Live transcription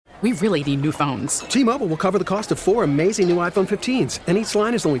We really need new phones. T-Mobile will cover the cost of 4 amazing new iPhone 15s, and each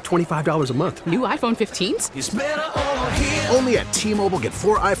line is only $25 a month. New iPhone 15s? It's better over here. Only at T-Mobile, get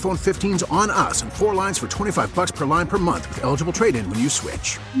 4 iPhone 15s on us and 4 lines for $25 per line per month with eligible trade-in when you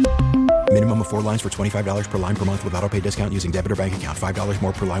switch. Minimum of 4 lines for $25 per line per month with autopay discount using debit or bank account. $5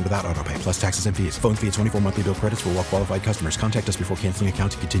 more per line without autopay, plus taxes and fees. Phone fee at 24 monthly bill credits for well-qualified customers. Contact us before canceling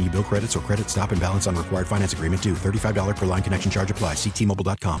account to continue bill credits or credit stop and balance on required finance agreement due. $35 per line connection charge applies. See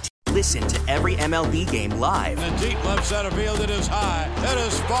T-Mobile.com. Listen to every MLB game live. In the deep left center field, it is high, it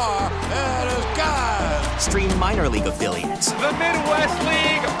is far, it is gone. Stream minor league affiliates. The Midwest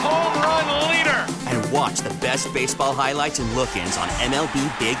League home run leader. And watch the best baseball highlights and look-ins on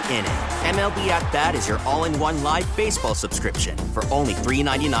MLB Big Inning. MLB At Bat is your all-in-one live baseball subscription for only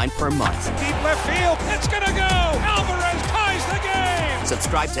 $3.99 per month. Deep left field, it's gonna go. Alvarez ties the game.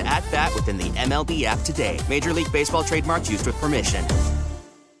 Subscribe to At Bat within the MLB app today. Major League Baseball trademarks used with permission.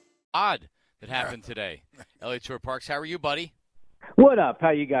 Odd that happened today. Elliott Shore Parks, how are you, buddy? What up? How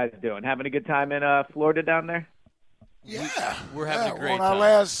you guys doing? Having a good time in Florida down there? Yeah. We're having a great on our time.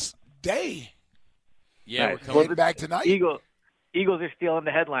 last day. Yeah, Nice. we're coming Heading back tonight. Eagles are stealing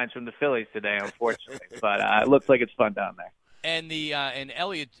the headlines from the Phillies today, unfortunately. But it looks like it's fun down there. And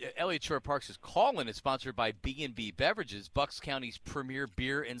Elliott Shore Parks' call-in is sponsored by B&B Beverages, Bucks County's premier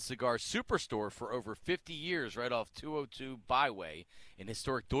beer and cigar superstore for over 50 years, right off 202 Byway in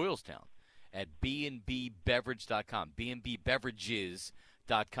historic Doylestown at bnbbeverage.com.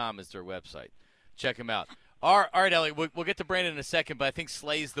 bnbbeverages.com is their website. Check them out. All right, Elliott, we'll get to Brandon in a second, but I think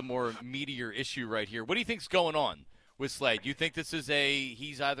Slay's the more meatier issue right here. What do you think's going on with Slay? Do you think this is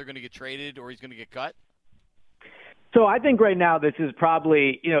he's either going to get traded or he's going to get cut? So I think right now this is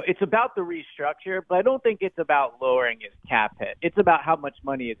probably, it's about the restructure, but I don't think it's about lowering his cap hit. It's about how much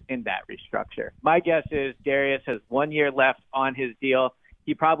money is in that restructure. My guess is Darius has 1 year left on his deal.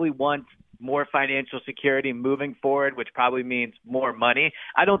 He probably wants more financial security moving forward, which probably means more money.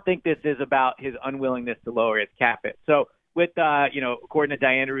 I don't think this is about his unwillingness to lower his cap hit. So with, according to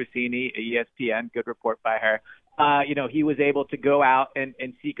Diana Rossini, ESPN, good report by her, he was able to go out and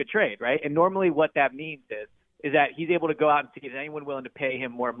seek a trade, right? And normally what that means is that he's able to go out and see, is anyone willing to pay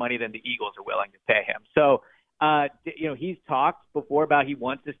him more money than the Eagles are willing to pay him? So, he's talked before about he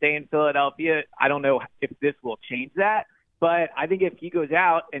wants to stay in Philadelphia. I don't know if this will change that, but I think if he goes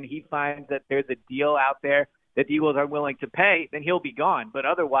out and he finds that there's a deal out there that the Eagles are willing to pay, then he'll be gone. But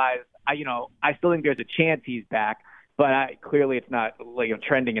otherwise, I still think there's a chance he's back, but clearly it's not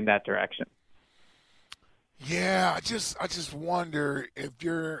trending in that direction. Yeah, I just wonder if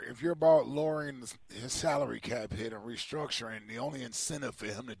you're about lowering his salary cap hit and restructuring, the only incentive for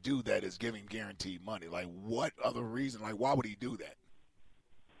him to do that is giving guaranteed money. Like, what other reason? Like, why would he do that?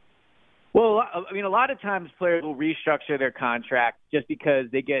 Well, I mean, a lot of times players will restructure their contract just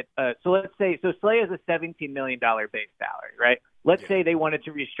because they get so Slay is a $17 million base salary, right? Let's say they wanted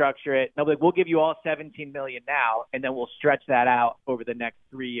to restructure it. They'll be like, we'll give you all $17 million now, and then we'll stretch that out over the next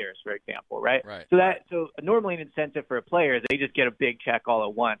 3 years, for example, right? Right. So normally an incentive for a player is they just get a big check all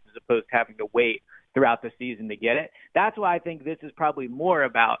at once as opposed to having to wait throughout the season to get it. That's why I think this is probably more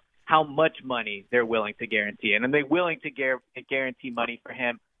about how much money they're willing to guarantee. And they're willing to guarantee money for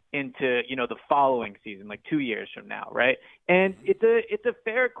him into, the following season, like 2 years from now, right? And it's a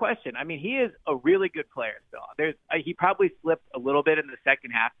fair question. I mean, he is a really good player still. He probably slipped a little bit in the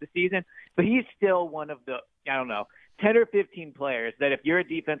second half of the season, but he's still one of the, 10 or 15 players that if you're a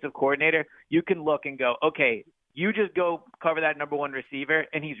defensive coordinator, you can look and go, okay, you just go cover that number one receiver,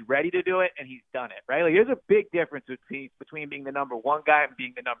 and he's ready to do it, and he's done it, right? Like, there's a big difference between being the number one guy and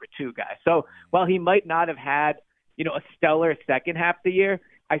being the number two guy. So while he might not have had, a stellar second half of the year,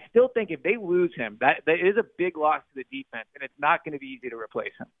 I still think if they lose him, that is a big loss to the defense, and it's not going to be easy to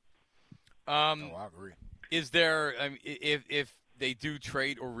replace him. I agree. Is there, if they do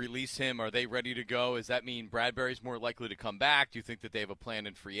trade or release him, are they ready to go? Does that mean Bradbury's more likely to come back? Do you think that they have a plan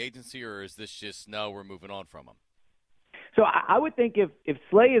in free agency, or is this just, no, we're moving on from him? So I would think if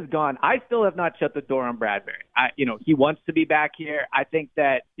Slay is gone, I still have not shut the door on Bradbury. He wants to be back here. I think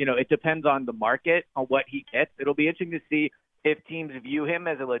that, it depends on the market, on what he gets. It'll be interesting to see if teams view him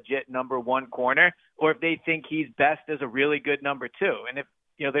as a legit number one corner or if they think he's best as a really good number two. And if,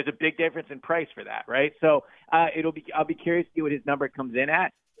 there's a big difference in price for that, right? So I'll be curious to see what his number comes in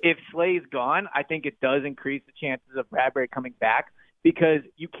at. If Slay's gone, I think it does increase the chances of Bradbury coming back because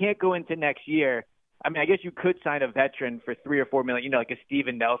you can't go into next year. I mean, I guess you could sign a veteran for $3 or $4 million, like a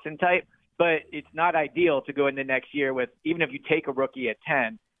Steven Nelson type, but it's not ideal to go into next year with, even if you take a rookie at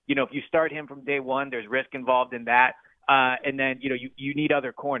 10, if you start him from day one, there's risk involved in that. And then, you need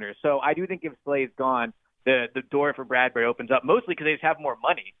other corners. So I do think if Slay's gone, the door for Bradbury opens up, mostly because they just have more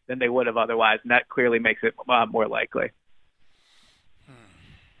money than they would have otherwise, and that clearly makes it more likely.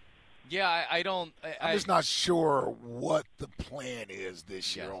 Yeah, I'm just not sure what the plan is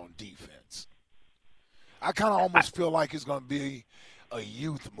this year on defense. I kind of almost feel like it's going to be a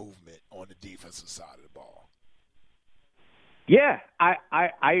youth movement on the defensive side of the ball. Yeah,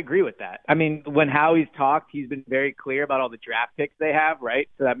 I agree with that. I mean, when Howie's talked, he's been very clear about all the draft picks they have, right?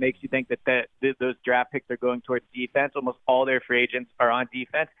 So that makes you think that those draft picks are going towards defense. Almost all their free agents are on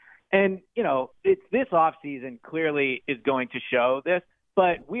defense. And, it's this offseason clearly is going to show this.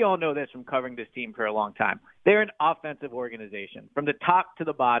 But we all know this from covering this team for a long time. They're an offensive organization. From the top to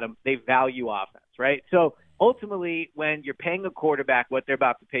the bottom, they value offense, right? So ultimately, when you're paying a quarterback what they're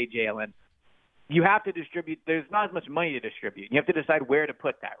about to pay Jalen, you have to distribute. There's not as much money to distribute. You have to decide where to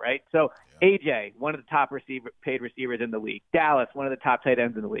put that, right? So AJ, one of the top paid receivers in the league. Dallas, one of the top tight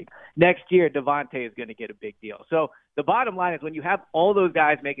ends in the league. Next year, Devontae is going to get a big deal. So the bottom line is when you have all those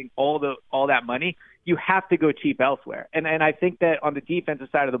guys making all that money, you have to go cheap elsewhere. And I think that on the defensive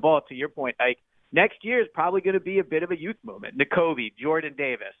side of the ball, to your point, Ike, next year is probably going to be a bit of a youth movement. Nakobe, Jordan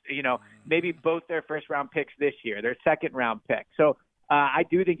Davis, maybe both their first-round picks this year, their second-round pick. So I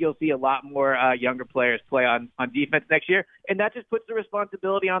do think you'll see a lot more younger players play on defense next year, and that just puts the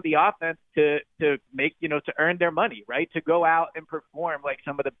responsibility on the offense to make, to earn their money, right? To go out and perform like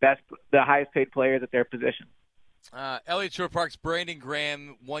some of the highest-paid players at their position. Elliott Shore Park's Brandon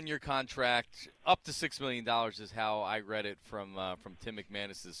Graham, 1-year contract, up to $6 million is how I read it from Tim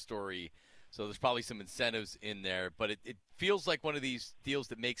McManus's story. So there's probably some incentives in there, but it feels like one of these deals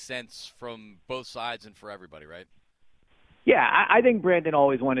that makes sense from both sides and for everybody, right? Yeah, I think Brandon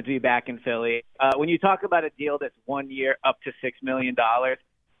always wanted to be back in Philly. When you talk about a deal that's 1 year up to $6 million,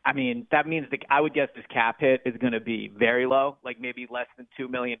 I mean, that means I would guess this cap hit is going to be very low, like maybe less than $2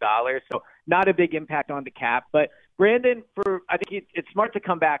 million. So not a big impact on the cap. But Brandon, I think it's smart to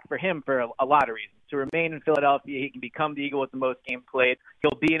come back for him for a lot of reasons. To remain in Philadelphia, he can become the Eagle with the most games played.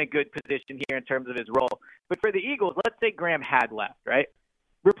 He'll be in a good position here in terms of his role. But for the Eagles, let's say Graham had left, right?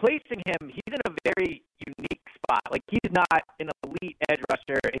 Replacing him, he's in a very unique spot. Like, he's not an elite edge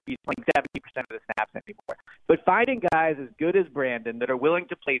rusher if he's playing 70% of the snaps anymore. But finding guys as good as Brandon that are willing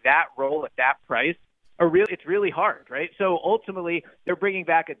to play that role at that price, it's really hard, right? So ultimately, they're bringing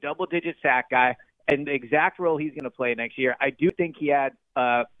back a double-digit sack guy, and the exact role he's going to play next year. I do think he had,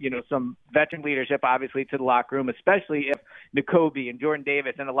 some veteran leadership, obviously, to the locker room, especially if Nakobe and Jordan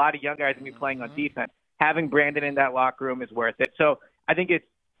Davis and a lot of young guys will be playing on defense. Having Brandon in that locker room is worth it. So I think it's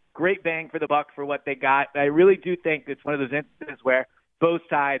great bang for the buck for what they got. I really do think it's one of those instances where both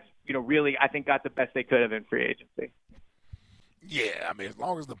sides, really, I think, got the best they could have in free agency. Yeah, I mean, as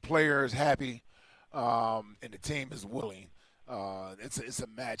long as the player is happy and the team is willing, it's a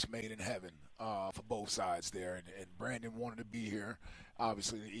match made in heaven for both sides there. And Brandon wanted to be here.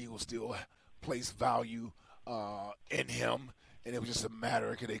 Obviously, the Eagles still place value in him, and it was just a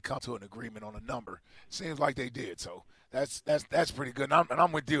matter of could they come to an agreement on a number. Seems like they did, so that's pretty good. And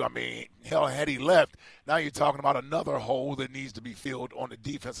I'm with you. I mean, hell, had he left, now you're talking about another hole that needs to be filled on the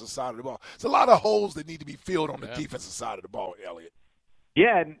defensive side of the ball. It's a lot of holes that need to be filled on the defensive side of the ball, Elliott.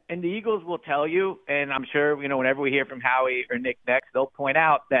 Yeah, and the Eagles will tell you, and I'm sure, whenever we hear from Howie or Nick next, they'll point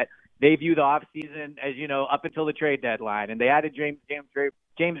out that they view the offseason as, up until the trade deadline. And they added James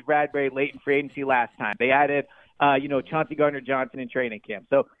Bradbury late in free agency last time. They added, Chauncey Gardner-Johnson in training camp.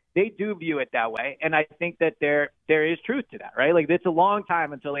 So they do view it that way. And I think that there is truth to that, right? Like, it's a long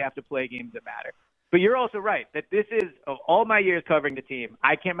time until they have to play games that matter. But you're also right that this is, of all my years covering the team,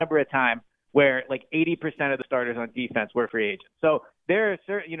 I can't remember a time where like 80% of the starters on defense were free agents. So there are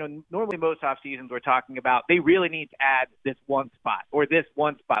certain, normally most off seasons we're talking about, they really need to add this one spot, like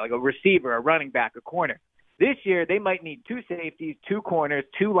a receiver, a running back, a corner. This year, they might need 2 safeties, 2 corners,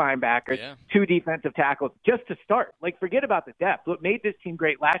 2 linebackers, 2 defensive tackles just to start. Like, forget about the depth. What made this team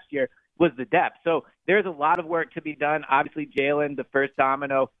great last year was the depth. So there's a lot of work to be done. Obviously, Jalen, the first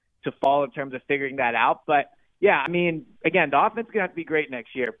domino to fall in terms of figuring that out. But, yeah, I mean, again, the offense is going to have to be great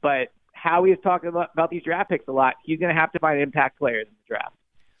next year. But Howie is talking about these draft picks a lot. He's going to have to find impact players in the draft.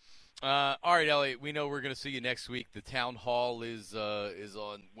 All right, Elliot, we know we're going to see you next week. The town hall is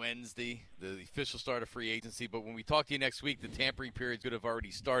on Wednesday, the official start of free agency. But when we talk to you next week, the tampering period could have already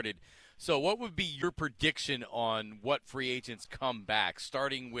started. So what would be your prediction on what free agents come back,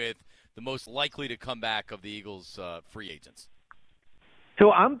 starting with the most likely to come back of the Eagles' free agents?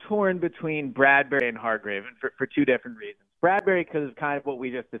 So I'm torn between Bradbury and Hargrave for 2 different reasons. Bradbury, because of kind of what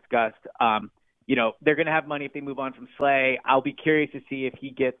we just discussed. They're going to have money if they move on from Slay. I'll be curious to see if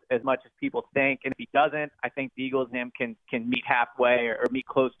he gets as much as people think. And if he doesn't, I think the Eagles and him can meet halfway or meet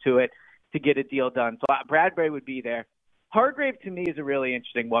close to it. to get a deal done. So Bradbury would be there. Hargrave, to me, is a really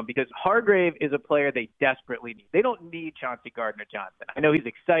interesting one because Hargrave is a player they desperately need. They don't need Chauncey Gardner-Johnson. I know he's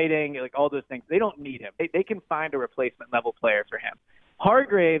exciting, like all those things. They don't need him. They can find a replacement-level player for him.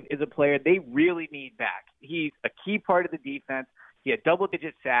 Hargrave is a player they really need back. He's a key part of the defense. He had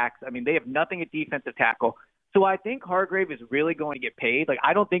double-digit sacks. I mean, they have nothing at defensive tackle. So I think Hargrave is really going to get paid. Like,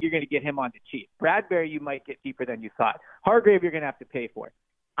 I don't think you're going to get him on the cheap. Bradbury, you might get cheaper than you thought. Hargrave, you're going to have to pay for.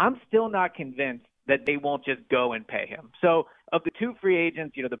 I'm still not convinced that they won't just go and pay him. So of the two free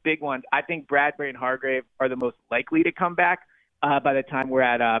agents, the big ones, I think Bradbury and Hargrave are the most likely to come back by the time we're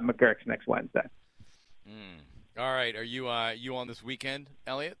at McGurk's next Wednesday. All right. Are you on this weekend,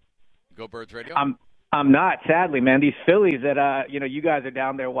 Elliot? Go Birds Radio? I'm not, sadly, man. These Phillies that you guys are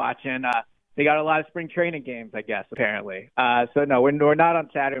down there watching, they got a lot of spring training games, I guess, apparently. So no, we're not on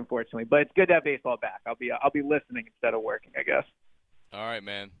Saturday, unfortunately. But it's good to have baseball back. I'll be listening instead of working, I guess. All right,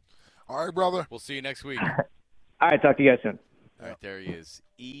 man. All right, brother. We'll see you next week. All right, talk to you guys soon. All right, there he is.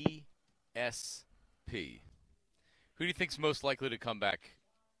 ESP. Who do you think's most likely to come back,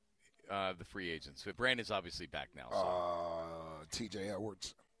 the free agents? So Brandon's obviously back now. So. T.J.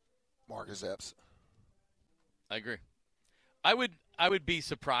 Edwards, Marcus Epps. I agree. I would be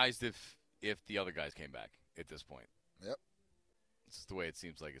surprised if the other guys came back at this point. Yep. This is the way it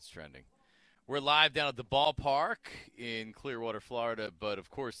seems like it's trending. We're live down at the ballpark in Clearwater, Florida, but, of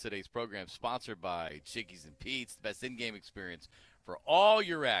course, today's program is sponsored by Chickies and Pete's. The best in-game experience for all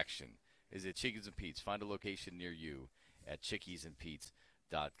your action is at Chickies and Pete's. Find a location near you at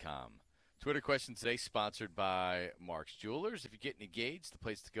chickiesandpete's.com. Twitter question today sponsored by Mark's Jewelers. If you're getting engaged, the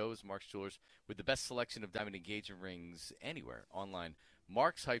place to go is Mark's Jewelers with the best selection of diamond engagement rings anywhere. Online,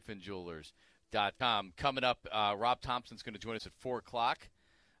 marks-jewelers.com. Coming up, Rob Thompson's going to join us at 4 o'clock.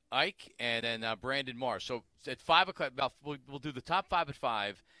 Ike, and then Brandon Marsh. So at 5 o'clock, we'll do the top 5 at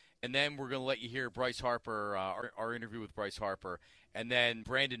 5, and then we're going to let you hear Bryce Harper, our interview with Bryce Harper, and then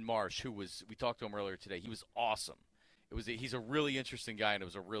Brandon Marsh, we talked to him earlier today. He was awesome. He's a really interesting guy, and it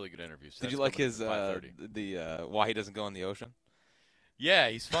was a really good interview. So did you like his why he doesn't go in the ocean? Yeah,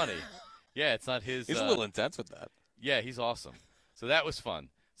 he's funny. Yeah, it's not his. He's a little intense with that. Yeah, he's awesome. So that was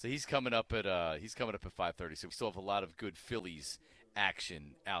fun. So he's coming up at 5:30. So we still have a lot of good Phillies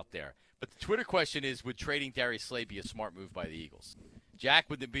action out there. But the Twitter question is, would trading Darius Slay be a smart move by the Eagles? Jack,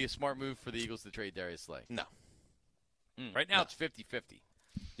 would it be a smart move for the Eagles to trade Darius Slay? No. Right now it's 50-50.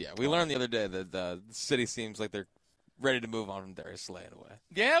 Yeah, we learned the other day that the city seems like they're ready to move on from Darius Slay in a way.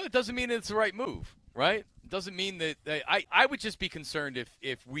 Yeah, it doesn't mean it's the right move, right? It doesn't mean that I would just be concerned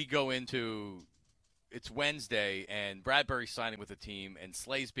if we go into it's Wednesday and Bradbury's signing with a team and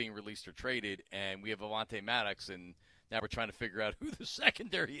Slay's being released or traded and we have Avonte Maddox and now we're trying to figure out who the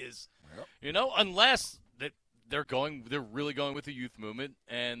secondary is. Yep. Unless they're really going with the youth movement,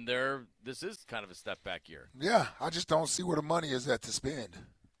 and this is kind of a step back year. Yeah, I just don't see where the money is at to spend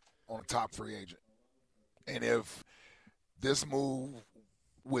on a top free agent. And if this move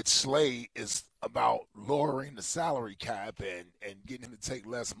with Slay is about lowering the salary cap and getting him to take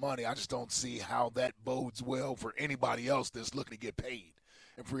less money, I just don't see how that bodes well for anybody else that's looking to get paid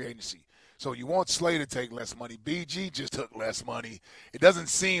in free agency. So you want Slay to take less money. BG just took less money. It doesn't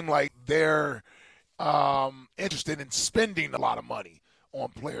seem like they're interested in spending a lot of money on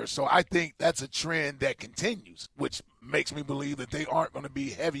players. So I think that's a trend that continues, which makes me believe that they aren't going to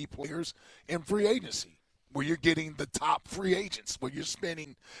be heavy players in free agency, where you're getting the top free agents, where you're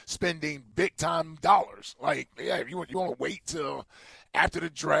spending big-time dollars. Like, yeah, if you want to wait till after the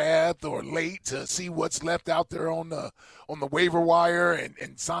draft or late to see what's left out there on the waiver wire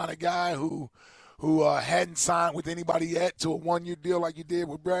and sign a guy who hadn't signed with anybody yet to a one-year deal like you did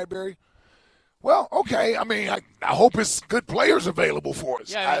with Bradbury. Well, okay. I mean, I hope it's good players available for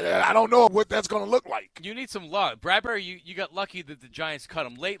us. Yeah, I don't know what that's going to look like. You need some luck. Bradbury, you got lucky that the Giants cut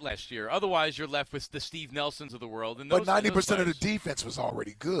him late last year. Otherwise, you're left with the Steve Nelsons of the world. And but 90% of the defense was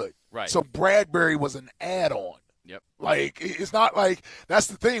already good. Right. So Bradbury was an add-on. Yep. Like, it's not like – that's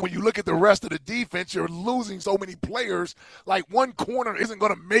the thing. When you look at the rest of the defense, you're losing so many players. Like, one corner isn't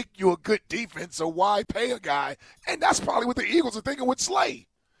going to make you a good defense, so why pay a guy? And that's probably what the Eagles are thinking with Slay.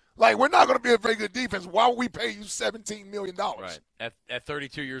 Like, we're not going to be a very good defense. Why would we pay you $17 million? Right. At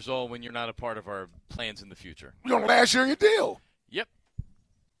 32 years old when you're not a part of our plans in the future. You're on last year of your deal. Yep.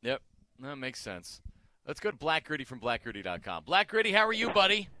 That makes sense. Let's go to Black Gritty from blackgritty.com. Black Gritty, how are you,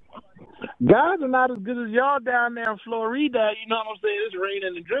 buddy? Guys are not as good as y'all down there in Florida. You know what I'm saying? It's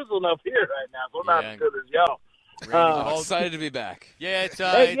raining and drizzling up here right now, so I'm not as good as y'all. I'm excited to be back. Yeah, it's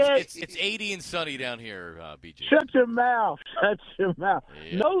 80 and sunny down here, BG. Shut your mouth. Yeah.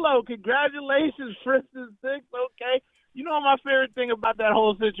 Nolo, congratulations, Fritz is 6. Okay, You know what my favorite thing about that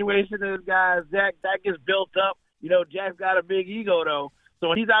whole situation is, guys? Jack, that gets built up. You know, Jack's got a big ego, though. So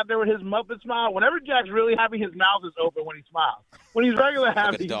when he's out there with his Muppet smile, whenever Jack's really happy, his mouth is open when he smiles. When he's regular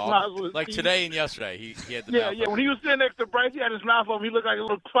happy, he smiles with his like teeth. today and yesterday, he had the mouth Yeah. open. When he was sitting next to Bryce, he had his mouth open. He looked like a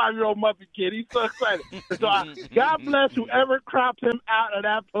little 5-year-old Muppet kid. He's so excited. So God bless whoever cropped him out of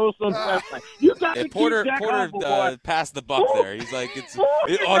that post on website. You got to Porter, keep Jack humble, boy. Porter passed the buck there. He's like,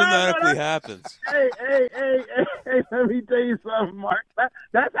 it automatically happens. Hey, let me tell you something, Mark.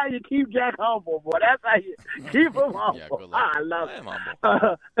 That's how you keep Jack humble, boy. That's how you keep him humble. Yeah, good luck. I love I am it. humble.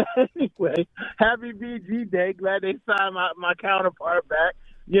 Anyway, happy BG Day. Glad they signed my counterpart back,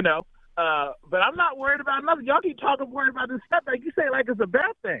 you know. But I'm not worried about nothing. Y'all keep worried about this step back. You say like it's a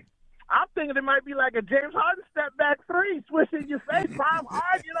bad thing. I'm thinking it might be like a James Harden step back three, swish in your face, prime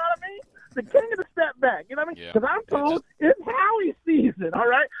hard, you know what I mean? The king of the step back, you know what I mean? Yeah. Because I'm told it's Howie's season, all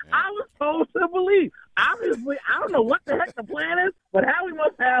right? Yeah. I was told to believe. Obviously, I don't know what the heck the plan is, but Howie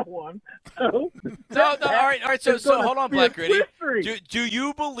must have one. So, no, all right. So hold on, Black Gritty. Do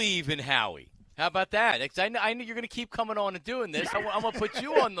you believe in Howie? How about that? I know you're going to keep coming on and doing this. I'm going to put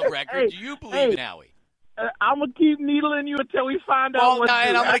you on the record. Do you believe in Howie? I'm going to keep needling you until we find out what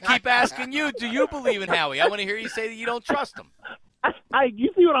and I'm going to keep asking you, do you believe in Howie? I want to hear you say that you don't trust him. You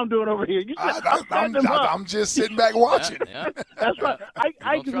see what I'm doing over here. I'm just sitting back watching. Yeah. That's right.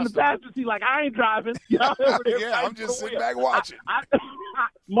 Ike's in the passenger seat like, I ain't driving. Y'all over there yeah, I'm just sitting back watching.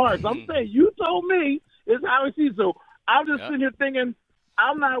 Mark, I'm saying, you told me it's how he sees. So I'm just sitting here thinking,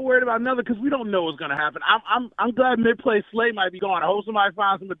 I'm not worried about another because we don't know what's going to happen. I'm glad mid-play Slay might be gone. I hope somebody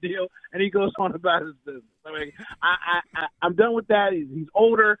finds him a deal and he goes on about his business. I mean, I'm done with that. He's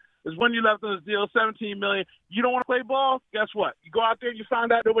older. There's 1 year left on his deal, $17 million. You don't want to play ball? Guess what? You go out there and you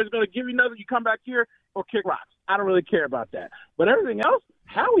find out nobody's going to give you nothing. You come back here or kick rocks. I don't really care about that. But everything else,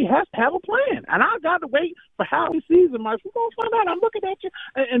 Howie has to have a plan. And I got to wait for Howie's season, Mike. We're going to find out. I'm looking at you.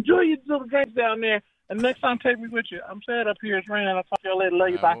 Enjoy your little drinks down there. And next time, take me with you. I'm sad up here. It's raining. I'll talk to you later. Love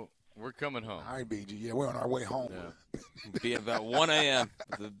you. Bye. We're coming home. All right, BG. Yeah, we're on our way home. Yeah. Be about 1 a.m.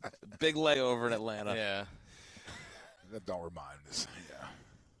 The big layover in Atlanta. Yeah. That don't remind us. Yeah.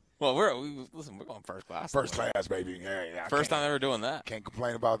 Well, we're going first class. First class, baby. Yeah. First time ever doing that. Can't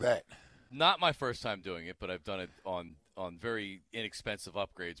complain about that. Not my first time doing it, but I've done it on very inexpensive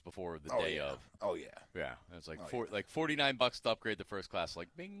upgrades before the day of. Oh yeah. Yeah. It's like like $49 to upgrade the first class. Like,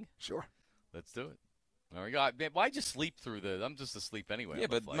 bing. Sure. Let's do it. There we go. Why just sleep through I'm just asleep anyway. Yeah,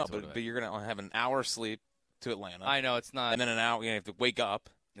 but you're going to have an hour sleep to Atlanta. I know it's not. And then an hour, you have to wake up.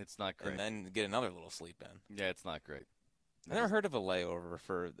 It's not great. And then get another little sleep in. Yeah, it's not great. I never heard of a layover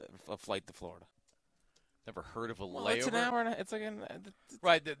for a flight to Florida. Never heard of a layover. It's an hour. It's like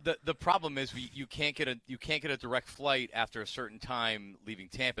right. The problem is you can't get a direct flight after a certain time leaving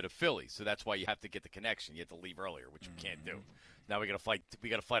Tampa to Philly. So that's why you have to get the connection. You have to leave earlier, which you can't do. Now we got to fly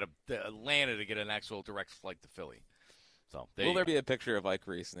to Atlanta to get an actual direct flight to Philly. So will there be a picture of Ike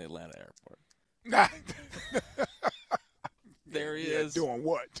Reese in the Atlanta airport? There he is. Doing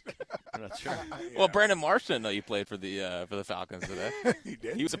what? I'm not sure. Well, Brandon Marsh didn't know you played for the Falcons today. He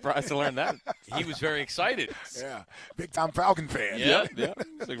did. He was surprised to learn that. He was very excited. Yeah, big time Falcon fan. Yeah.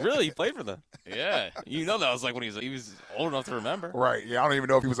 It's like, really, you played for them? Yeah. You know that was like when he was old enough to remember. Right. Yeah, I don't even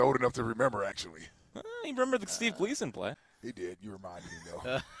know if he was old enough to remember actually. He remembered the Steve Gleason play. He did. You reminded me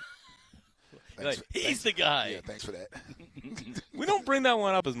though. He's the guy. Yeah, thanks for that. We don't bring that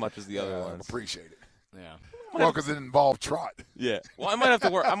one up as much as the other ones. Appreciate it. Yeah. Well, because it involved Trot. Yeah. Well, I might have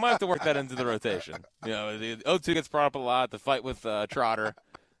to work that into the rotation. You know, the O2 gets brought up a lot. The fight with Trotter,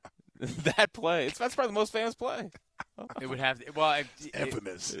 that play. That's probably the most famous play. It would have to. Well,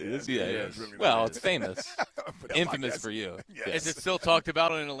 infamous. It is. Yeah. It really well, it's famous. Infamous for you. Yes. Is it still talked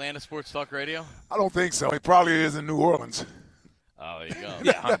about on Atlanta Sports Talk Radio? I don't think so. It probably is in New Orleans. Oh, there you go.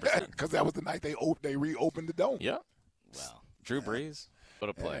 Yeah, 100%. Because that was the night they reopened the dome. Yeah. Wow. Drew Brees. What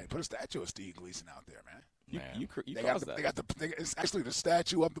a play. Yeah, put a statue of Steve Gleason out there, man. It's actually the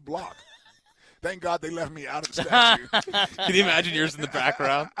statue of the block. Thank God they left me out of the statue. Can you imagine yours in the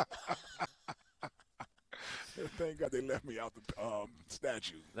background? Thank God they left me out the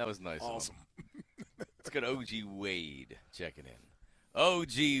statue. That was nice. Awesome. Let's get OG Wade checking in.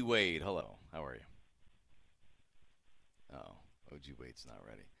 OG Wade, hello. How are you? Oh, OG Wade's not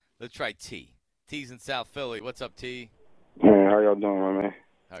ready. Let's try T. T's in South Philly. What's up, T? Hey, how y'all doing, my man?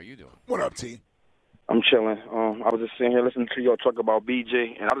 How are you doing? What up, T? I'm chilling. I was just sitting here listening to y'all talk about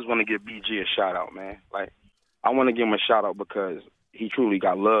BJ, and I just want to give BJ a shout-out, man. Like, I want to give him a shout-out because he truly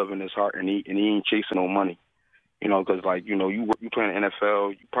got love in his heart, and he ain't chasing no money. You know, because, like, you know, you play in the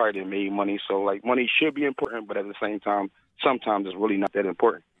NFL, you probably didn't make money, so, like, money should be important, but at the same time, sometimes it's really not that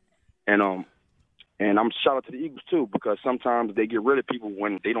important. And And I'm shout out to the Eagles too, because sometimes they get rid of people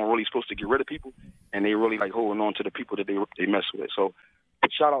when they don't really supposed to get rid of people, and they really like holding on to the people that they mess with. So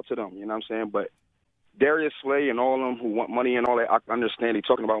shout out to them, you know what I'm saying? But Darius Slay and all of them who want money and all that, I understand they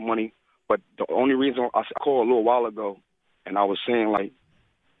talking about money. But the only reason I called a little while ago, and I was saying like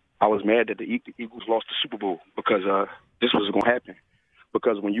I was mad that the Eagles lost the Super Bowl because this was going to happen.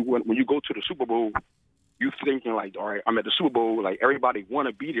 Because when you go to the Super Bowl, you thinking like, all right, I'm at the Super Bowl. Like everybody want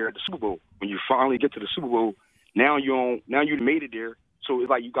to be there at the Super Bowl. When you finally get to the Super Bowl, now you made it there. So it's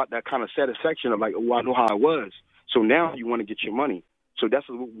like you got that kind of satisfaction of like, oh, I know how it was. So now you want to get your money. So that's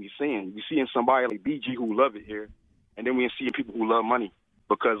what we're seeing. We're seeing somebody like BG who love it here, and then we're seeing people who love money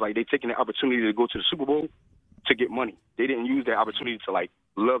because like they taking the opportunity to go to the Super Bowl to get money. They didn't use that opportunity to like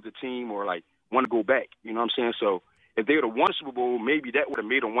love the team or like want to go back. You know what I'm saying? So if they would have won the Super Bowl, maybe that would have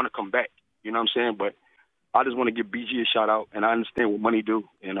made them want to come back. You know what I'm saying? But I just want to give BG a shout out, and I understand what money do.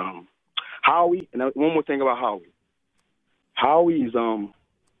 And Howie, and one more thing about Howie. Howie's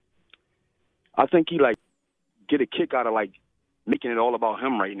I think he like get a kick out of like making it all about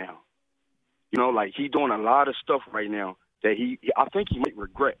him right now. You know, like he doing a lot of stuff right now that I think he might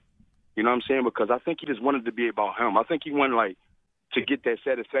regret. You know what I'm saying? Because I think he just wanted to be about him. I think he wanted like to get that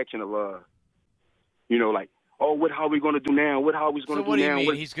satisfaction of you know, like, oh, what Howie going to do now? What Howie's going to do now? So what do you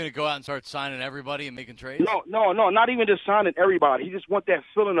mean? He's going to go out and start signing everybody and making trades? No, not even just signing everybody. He just want that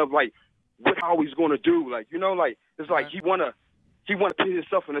feeling of like what Howie's going to do. Like, you know, like it's like he want to put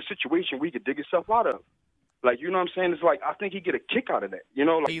himself in a situation where he could dig himself out of. Like, you know what I'm saying? It's like I think he get a kick out of that. You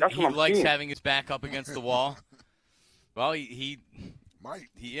know, like that's what I'm saying. He likes having his back up against the wall. Well, he might.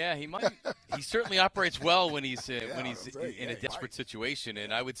 Yeah, he might. He certainly operates well when he's in a desperate situation,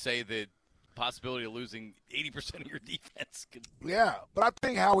 and I would say that possibility of losing 80% of your defense. Yeah, but I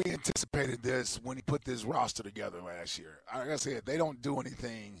think Howie anticipated this when he put this roster together last year. Like I said, they don't do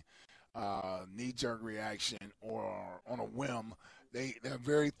anything knee-jerk reaction or on a whim. They're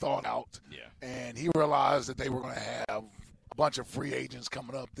very thought out. Yeah. And he realized that they were going to have a bunch of free agents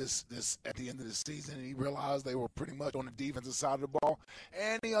coming up this at the end of the season, and he realized they were pretty much on the defensive side of the ball,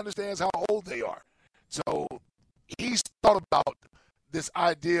 and he understands how old they are. So he's thought about this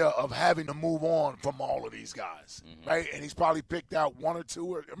idea of having to move on from all of these guys, right? And he's probably picked out one or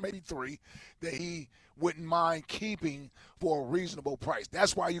two or maybe three that he wouldn't mind keeping for a reasonable price.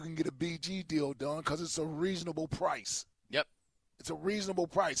 That's why you can get a BG deal done, because it's a reasonable price. Yep. It's a reasonable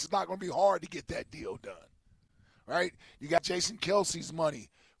price. It's not going to be hard to get that deal done, right? You got Jason Kelsey's money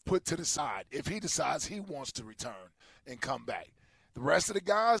put to the side if he decides he wants to return and come back. The rest of the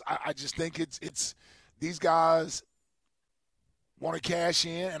guys, I just think it's these guys want to cash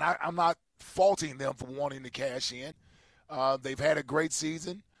in, and I'm not faulting them for wanting to cash in. They've had a great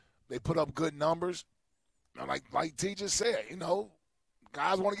season. They put up good numbers. Like T just said, you know,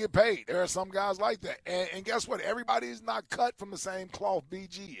 guys want to get paid. There are some guys like that. And guess what? Everybody is not cut from the same cloth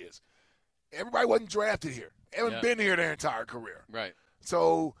BG is. Everybody wasn't drafted here. They haven't been here their entire career. Right.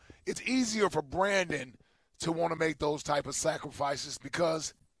 So it's easier for Brandon to want to make those type of sacrifices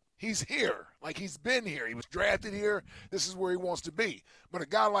because he's here. Like, he's been here. He was drafted here. This is where he wants to be. But a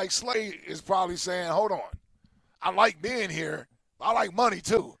guy like Slay is probably saying, hold on. I like being here. I like money,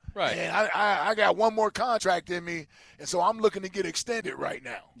 too. Right. And I got one more contract in me, and so I'm looking to get extended right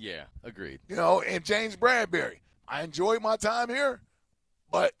now. Yeah, agreed. You know, and James Bradberry, I enjoyed my time here,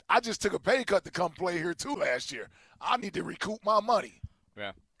 but I just took a pay cut to come play here, too, last year. I need to recoup my money.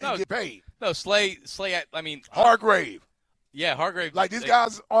 Yeah. And get paid. No, Slay, I mean. Hargrave. Yeah, Hargrave. Like, these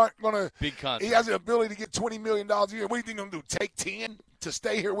guys aren't going to. Big contract. He has the ability to get $20 million a year. What do you think he's going to do? Take 10 to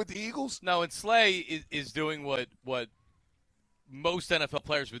stay here with the Eagles? No, and Slay is doing what most NFL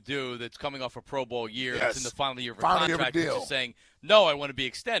players would do that's coming off a Pro Bowl year, that's in the final year of a contract, which is saying, no, I want to be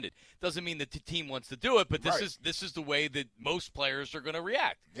extended. Doesn't mean that the team wants to do it, but this is the way that most players are going to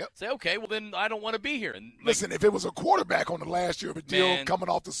react. Yep. Say, okay, well, then I don't want to be here. And listen, if it was a quarterback on the last year of a deal coming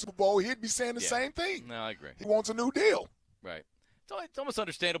off the Super Bowl, he'd be saying the same thing. No, I agree. He wants a new deal. Right. It's almost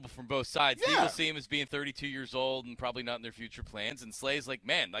understandable from both sides. Yeah. People see him as being 32 years old and probably not in their future plans, and Slay's like,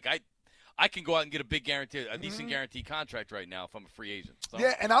 man, like I can go out and get a big guarantee, a decent guarantee contract right now if I'm a free agent. So.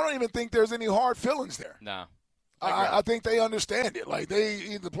 Yeah, and I don't even think there's any hard feelings there. No. I think they understand it. Like,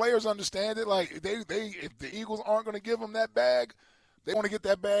 the players understand it. Like, they if the Eagles aren't going to give them that bag, they want to get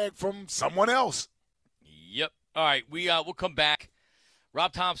that bag from someone else. Yep. All right, we'll come back.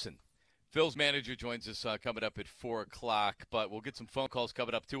 Rob Thompson, Phil's manager, joins us coming up at 4 o'clock, but we'll get some phone calls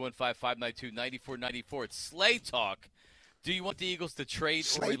coming up, 215-592-9494. It's Slay Talk. Do you want the Eagles to trade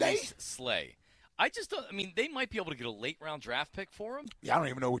or release Slay? I just don't. I mean, they might be able to get a late-round draft pick for him. Yeah, I don't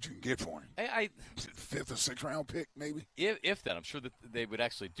even know what you can get for him. I 5th or 6th round pick, maybe. If that, I'm sure that they would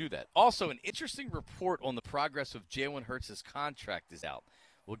actually do that. Also, an interesting report on the progress of Jalen Hurts' contract is out.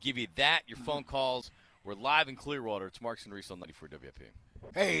 We'll give you that. Your phone calls. We're live in Clearwater. It's Marks and Reese on 94 WIP.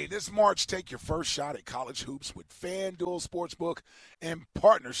 Hey, this March, take your first shot at college hoops with FanDuel Sportsbook in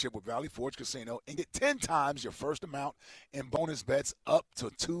partnership with Valley Forge Casino and get 10 times your first amount in bonus bets up to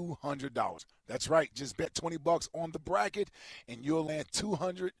 $200. That's right. Just bet $20 on the bracket, and you'll land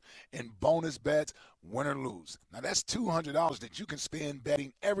 $200 in bonus bets, win or lose. Now, that's $200 that you can spend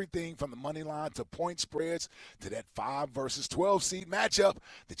betting everything from the money line to point spreads to that 5 versus 12 seed matchup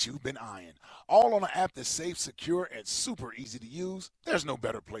that you've been eyeing. All on an app that's safe, secure, and super easy to use. There's no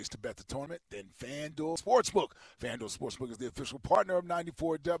better place to bet the tournament than FanDuel Sportsbook. FanDuel Sportsbook is the official partner of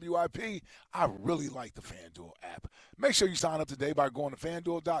 94 WIP. I really like the FanDuel app. Make sure you sign up today by going to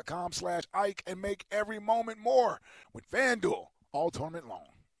FanDuel.com/Ike and make every moment more with FanDuel all tournament long.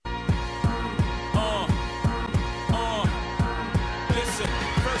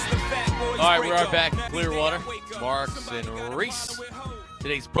 All right, we are back in Clearwater. Marks and Reese.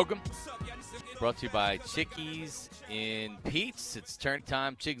 Today's program brought to you by Chickies in Pete's. It's turn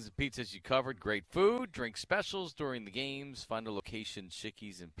time. Chickies and Pete's, as you covered. Great food, drink specials during the games. Find a location,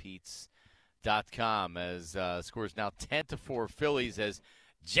 chickiesandpete's.com. As score is now 10-4 Phillies as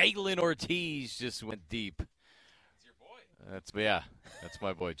Jalen Ortiz just went deep. That's your boy. That's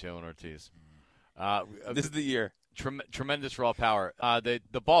my boy, Jalen Ortiz. This is the year. Tremendous raw power.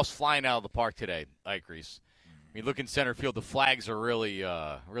 The ball's flying out of the park today, Ike Reese. I mean, look in center field. The flags are really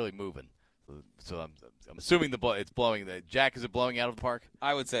moving. So I'm assuming it's blowing. Jack, is it blowing out of the park?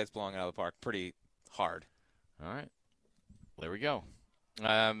 I would say it's blowing out of the park pretty hard. All right. There we go.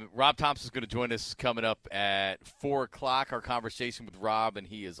 Rob Thompson's going to join us coming up at 4 o'clock. Our conversation with Rob, and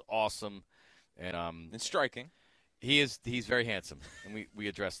he is awesome. And striking. He's very handsome, and we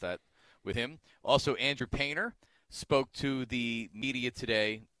addressed that with him. Also, Andrew Painter spoke to the media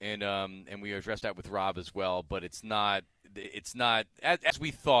today, and we addressed that with Rob as well. But it's not as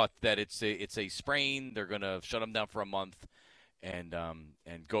we thought that it's a sprain. They're going to shut him down for a month, and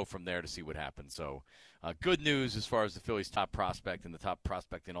go from there to see what happens. So, good news as far as the Phillies' top prospect and the top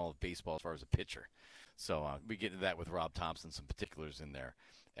prospect in all of baseball as far as a pitcher. So we get into that with Rob Thompson, some particulars in there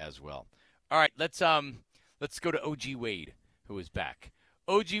as well. All right, let's go to OG Wade, who is back.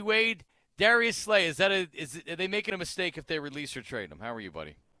 OG Wade. Darius Slay, are they making a mistake if they release or trade him? How are you,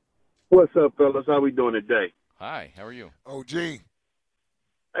 buddy? What's up, fellas? How we doing today? Hi, how are you? OG.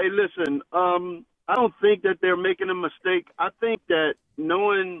 Hey, listen, I don't think that they're making a mistake. I think that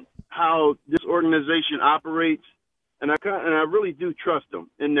knowing how this organization operates, and I really do trust them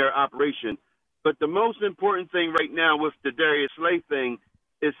in their operation, but the most important thing right now with the Darius Slay thing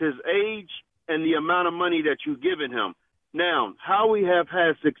is his age and the amount of money that you've given him. Now, how we have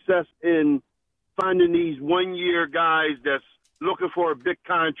had success in finding these one-year guys that's looking for a big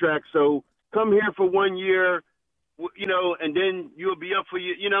contract. So come here for 1 year, and then you'll be up for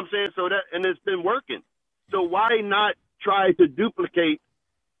you. You know what I'm saying? So and it's been working. So why not try to duplicate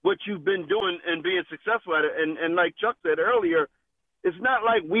what you've been doing and being successful at it? And like Chuck said earlier, it's not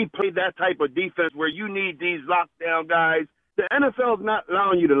like we play that type of defense where you need these lockdown guys. The NFL is not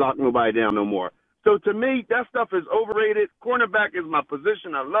allowing you to lock nobody down no more. So to me, that stuff is overrated. Cornerback is my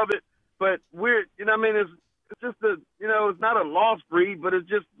position. I love it. But it's just it's not a lost breed, but it's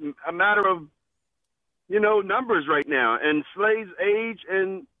just a matter of, numbers right now. And Slay's age,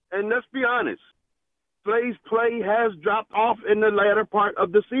 and let's be honest, Slay's play has dropped off in the latter part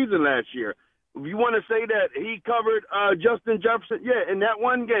of the season last year. If you want to say that he covered Justin Jefferson, yeah, in that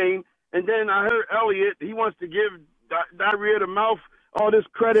one game. And then I heard Elliott, he wants to give diarrhea to mouth all this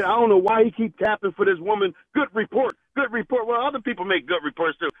credit. I don't know why he keep capping for this woman. Good report. Well, other people make good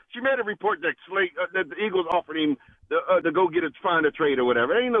reports too. She made a report that that the Eagles offered him to go find a trade or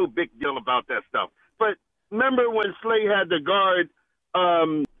whatever. Ain't no big deal about that stuff. But remember when Slay had to guard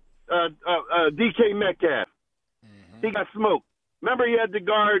DK Metcalf? Mm-hmm. He got smoked. Remember he had to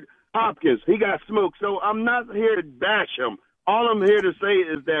guard Hopkins? He got smoked. So I'm not here to bash him. All I'm here to say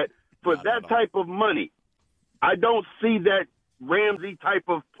is that for that type of money, I don't see that Ramsey type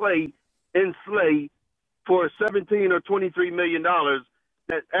of play in Slay for $17 or $23 million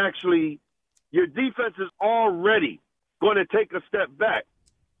that actually your defense is already going to take a step back.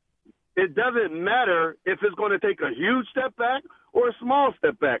 It doesn't matter if it's going to take a huge step back or a small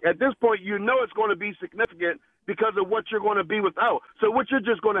step back. At this point, it's going to be significant because of what you're going to be without. So what, you're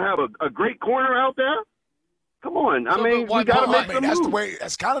just going to have a great corner out there? Come on. I So, mean, but why- we got to why- make I mean, some that's moves.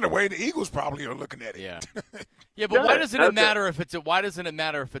 that's kind of the way the Eagles probably are looking at it. Yeah. Yeah, but why doesn't it that's matter if it's why doesn't it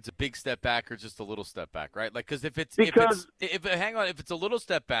matter if it's a big step back or just a little step back, right? Like, because if it's a little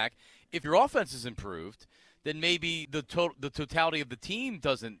step back, if your offense is improved, then maybe the totality of the team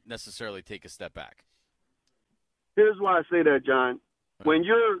doesn't necessarily take a step back. Here's why I say that, John. When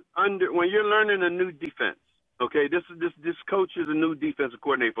you're learning a new defense, okay, this coach is a new defensive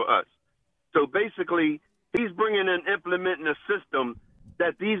coordinator for us. So basically, he's bringing and implementing a system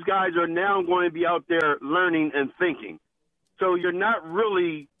that these guys are now going to be out there learning and thinking. So you're not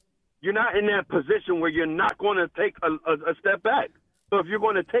in that position where you're not going to take a step back. So if you're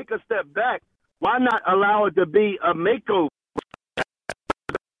going to take a step back, why not allow it to be a makeover?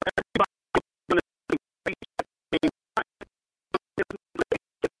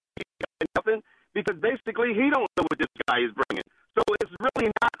 Because basically he don't know what this guy is bringing. So it's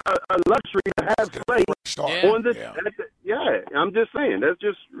really not a luxury to have play on this. Yeah, I'm just saying. That's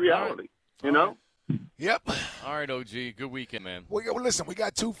just reality, you know? Yep. All right, OG. Good weekend, man. Well, listen, we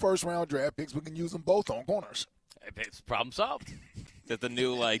got 2 first-round draft picks. We can use them both on corners. It's problem solved. That the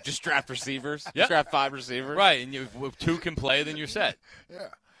new, just draft receivers? Yep. Draft 5 receivers? Right, and if 2 can play, then you're set. Yeah.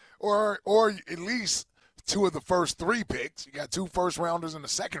 Or at least 2 of the first 3 picks. You got 2 first-rounders and a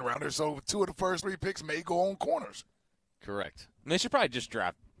second-rounder, so 2 of the first 3 picks may go on corners. Correct. They should probably just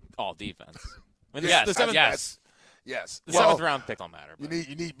draft all defense. I mean, Yes. The seventh The 7th round pick don't matter. You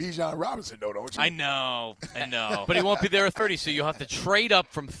need Bijan Robinson, though, don't you? I know. But he won't be there at 30, so you'll have to trade up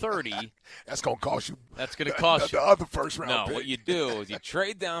from 30. That's going to cost you. That's going to cost you. The other first-round No, pick. what you do is you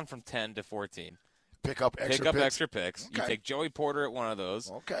trade down from 10 to 14. Pick up extra picks. You take Joey Porter at one of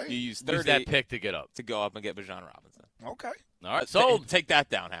those. Okay. You use 30 Use that pick to get up. to go up and get Bijan Robinson. Okay. All right, sold. Take that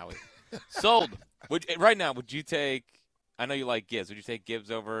down, Howie. Sold. Right now, would you take – I know you like Gibbs. Would you take Gibbs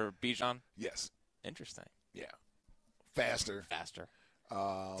over Bijan? Yes. Interesting. Yeah. Faster.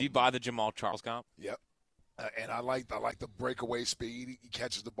 Do you buy the Jamal Charles comp? Yep. And I like the breakaway speed. He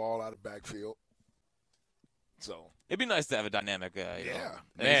catches the ball out of backfield. So it'd be nice to have a dynamic.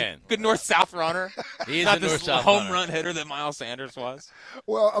 Man, good north-south runner. He is not a this north-south home runner. run hitter that Miles Sanders was.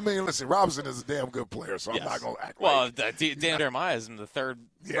 Well, I mean, listen, Robinson is a damn good player, so I'm not going to act like. Well, Dan Jeremiah is the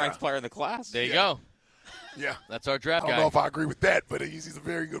third-ranked player in the class. There you go. Yeah. That's our draft guy. I don't know if I agree with that, but he's a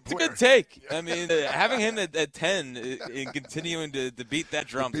very good player. It's a good take. I mean, having him at 10 and continuing to beat that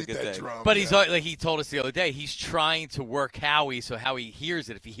drum is a good take. But he's like he told us the other day, he's trying to work Howie so Howie hears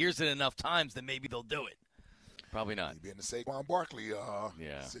it. If he hears it enough times, then maybe they'll do it. Probably not. He'd be in the Saquon Barkley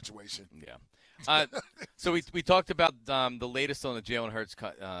situation. Yeah. So we talked about the latest on the Jalen Hurts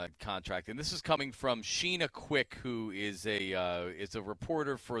contract, and this is coming from Sheena Quick, who is a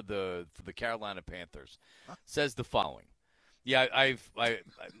reporter for the Carolina Panthers. Says the following. Yeah,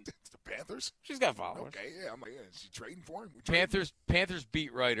 It's the Panthers. She's got followers. Okay, yeah. I'm like, is she trading for him? Panthers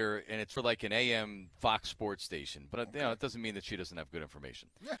beat writer, and it's for like an AM Fox Sports station. But it doesn't mean that she doesn't have good information.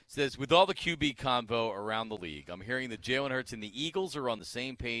 Yeah. Says, with all the QB convo around the league, I'm hearing that Jalen Hurts and the Eagles are on the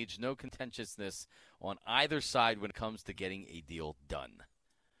same page. No contentiousness on either side when it comes to getting a deal done.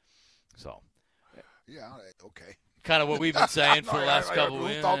 So. Yeah. Okay. Kind of what we've been saying for the last couple of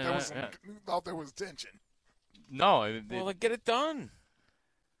weeks. Who thought there was tension? No. Well, get it done.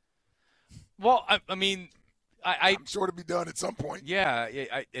 Well, I mean, I'm sure to be done at some point. Yeah,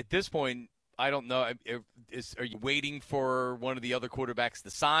 at this point, I don't know. Are you waiting for one of the other quarterbacks to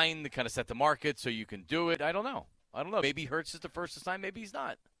sign to kind of set the market so you can do it? I don't know. Maybe Hurts is the first to sign. Maybe he's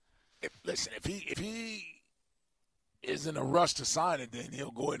not. If he is in a rush to sign it, then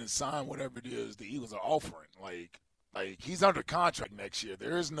he'll go ahead and sign whatever it is the Eagles are offering. Like he's under contract next year.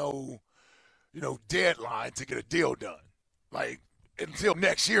 There is no deadline to get a deal done. Like until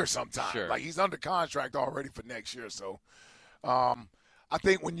next year sometime. Sure. Like he's under contract already for next year. So I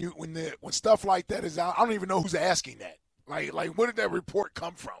think when stuff like that is out, I don't even know who's asking that. Like where did that report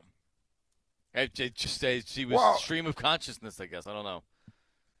come from? It just says she was stream of consciousness, I guess. I don't know.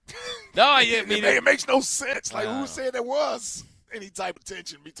 No, I mean it makes no sense. Like who said there was any type of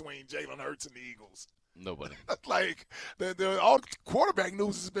tension between Jalen Hurts and the Eagles? Nobody. Like all quarterback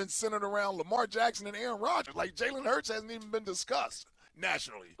news has been centered around Lamar Jackson and Aaron Rodgers. Like Jalen Hurts hasn't even been discussed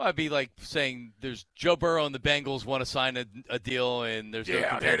nationally. Well, I'd be like saying there's Joe Burrow and the Bengals want to sign a deal, and there's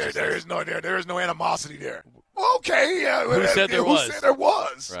there is no animosity there. Okay, yeah. Who said there was? Who said there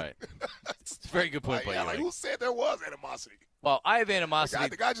was? Right. It's a very good point by you. Like, who said there was animosity? Well, I have animosity.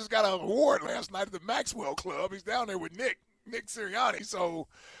 The guy just got an award last night at the Maxwell Club. He's down there with Nick Sirianni. So,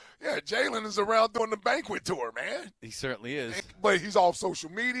 yeah, Jalen is around doing the banquet tour, man. He certainly is. But he's off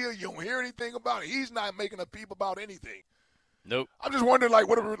social media. You don't hear anything about it. He's not making a peep about anything. Nope. I'm just wondering,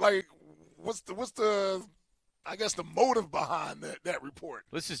 what's the I guess the motive behind that report.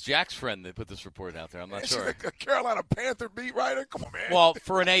 This is Jack's friend that put this report out there. I'm not sure. She's a Carolina Panther beat writer? Come on, man. Well,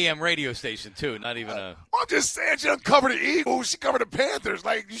 for an AM radio station, too, not even a... I'm just saying she doesn't cover the Eagles. She covered the Panthers.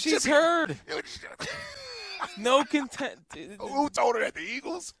 Like she's heard. No content. Who told her that? The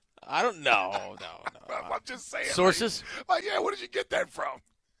Eagles? I don't know. No. I'm just saying. Sources? Like, yeah, where did you get that from?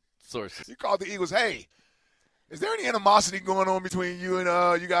 Sources. You called the Eagles, hey, is there any animosity going on between you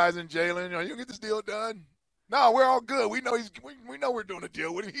and you guys and Jalen? Are you going to get this deal done? No, we're all good. We know we know we're doing a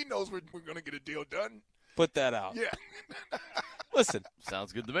deal with him. He knows we're going to get a deal done. Put that out. Yeah. Listen.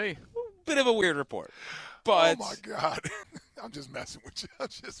 Sounds good to me. Bit of a weird report. But oh, my God. I'm just messing with you. I'm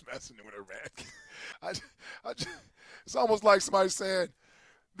just messing with her, man. It's almost like somebody saying,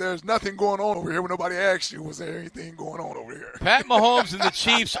 there's nothing going on over here when nobody asked you, was there anything going on over here? Pat Mahomes and the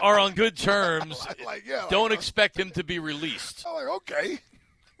Chiefs are on good terms. Don't expect him to be released. I'm like, okay.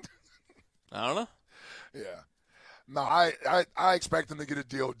 I don't know. Yeah. No, I expect them to get a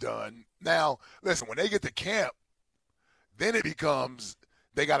deal done. Now, listen, when they get to camp, then it becomes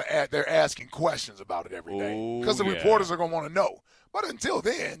they're asking questions about it every day because the reporters are going to want to know. But until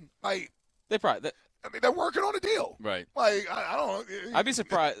then, like they're working on a deal, right? Like I don't know. I'd be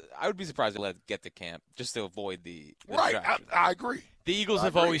surprised. I would be surped to let it get to camp just to avoid the right. I agree. The Eagles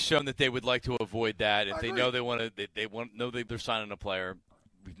have always shown that they would like to avoid that. If they know they're signing a player,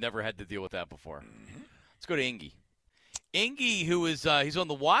 we've never had to deal with that before. Mm-hmm. Let's go to Ingy. Ingy, who is he's on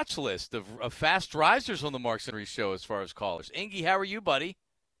the watch list of fast risers on the Marks and Reese show as far as callers. Ingy, how are you, buddy?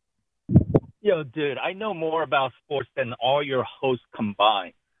 Yo, dude, I know more about sports than all your hosts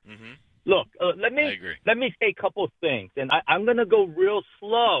combined. Mm-hmm. Look, let me say a couple of things, and I'm going to go real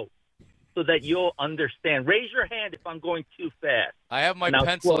slow so that you'll understand. Raise your hand if I'm going too fast. I have my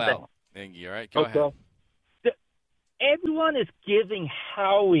pencil out. Ingy, all right? Go ahead. Everyone is giving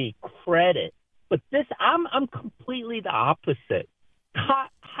Howie credit, but I'm completely the opposite.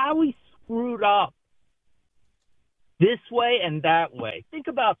 Howie screwed up this way and that way. Think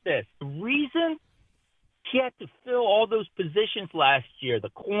about this. The reason he had to fill all those positions last year,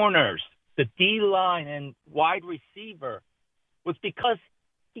 the corners, the D-line, and wide receiver, was because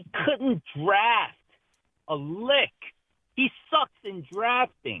he couldn't draft a lick. He sucks in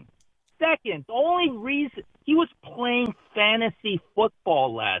drafting. Second, the only reason he was playing fantasy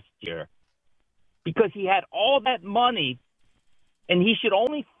football last year because he had all that money, and he should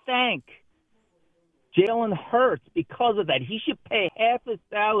only thank Jalen Hurts because of that. He should pay half his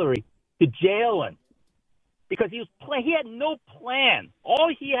salary to Jalen because he had no plan.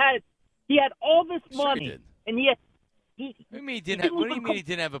 He had all this money, and yet what do you mean he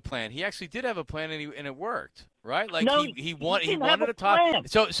didn't have a plan? He actually did have a plan, and it worked, right? Like no, he wanted to talk.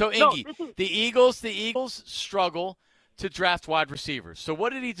 So Ingy, the Eagles struggle to draft wide receivers. So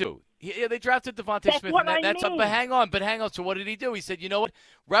what did he do? They drafted Devontae Smith. But hang on. So what did he do? He said, you know what?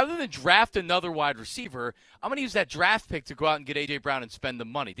 Rather than draft another wide receiver, I'm going to use that draft pick to go out and get A.J. Brown and spend the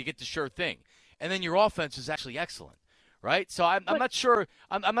money to get the sure thing. And then your offense is actually excellent, right? So I'm not sure.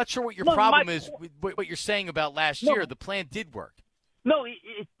 I'm not sure what your problem is with what you're saying about last year. The plan did work. No,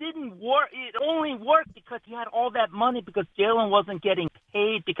 it didn't work. It only worked because he had all that money because Jalen wasn't getting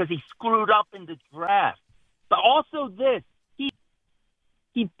paid because he screwed up in the draft. But also this.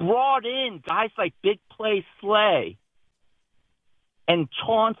 He brought in guys like Big Play Slay and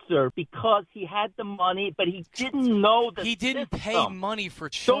Chauncey because he had the money, but he didn't know the He didn't pay money for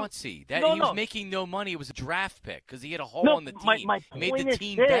Chauncey. He was making no money. It was a draft pick because he had a hole in the team. Made the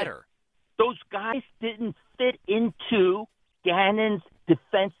team better. Those guys didn't fit into Gannon's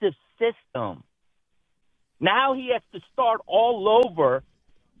defensive system. Now he has to start all over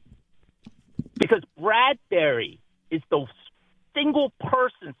because Bradbury is the single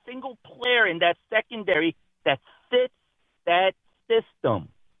player in that secondary that fits that system.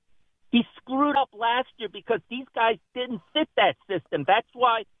 He screwed up last year because these guys didn't fit that system. That's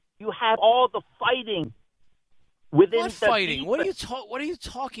why you have all the fighting within what the fighting? defense. What are you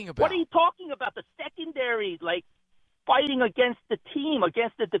talking about? What are you talking about? The secondary, like fighting against the team,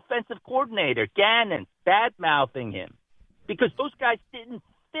 against the defensive coordinator, Gannon, bad-mouthing him. Because those guys didn't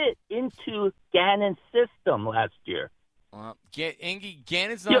fit into Gannon's system last year. Well,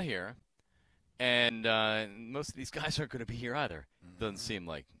 Gannon's not here, and most of these guys aren't going to be here either. Doesn't seem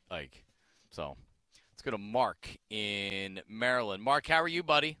like Ike. So let's go to Mark in Maryland. Mark, how are you,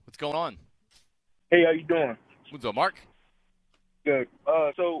 buddy? What's going on? Hey, how you doing? What's up, Mark? Good.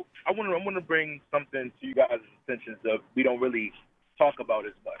 So I want to bring something to you guys' attention that we don't really talk about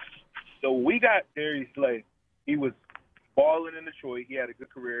as much. So we got Darius Slay. He was balling in Detroit. He had a good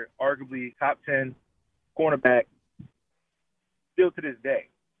career, arguably top 10 cornerback. Still to this day.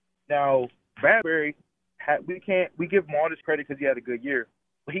 Now, Bradbury we give him all this credit because he had a good year,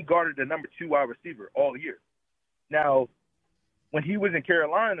 but he guarded the number 2 wide receiver all year. Now, when he was in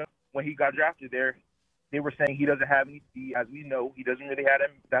Carolina, when he got drafted there, they were saying he doesn't have any speed. As we know, he doesn't really have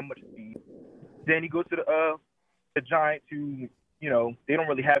that much speed. Then he goes to the Giants, who, you know, they don't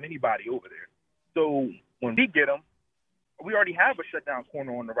really have anybody over there. So when we get him, we already have a shutdown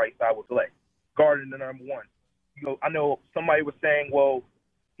corner on the right side with Slay, guarding the number 1. You know, I know somebody was saying, well,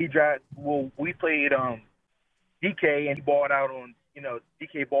 we played DK and he balled out on, you know,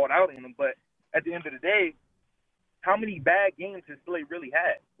 DK balled out on him. But at the end of the day, how many bad games has Slay really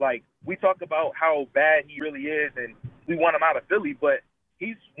had? Like, we talk about how bad he really is and we want him out of Philly, but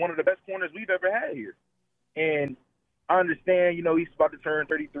he's one of the best corners we've ever had here. And I understand, you know, he's about to turn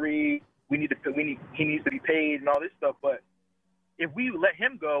 33. He needs to be paid and all this stuff. But if we let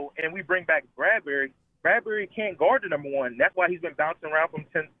him go and we bring back Bradbury can't guard the number 1. That's why he's been bouncing around from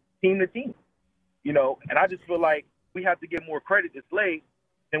team to team. You know, and I just feel like we have to give more credit to Slay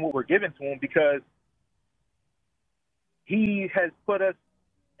than what we're giving to him, because he has put us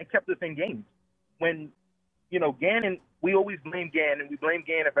and kept us in games. When, you know, Gannon, we always blame Gannon. We blame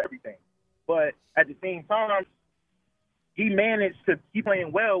Gannon for everything. But at the same time, he managed to keep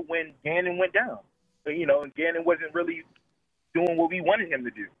playing well when Gannon went down. You know, and Gannon wasn't really doing what we wanted him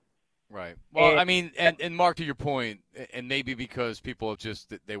to do. Right. Well, I mean, and Mark, to your point, and maybe because people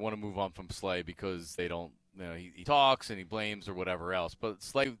just they want to move on from Slay because they don't, you know, he talks and he blames or whatever else. But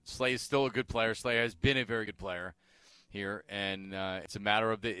Slay is still a good player. Slay has been a very good player here, and it's a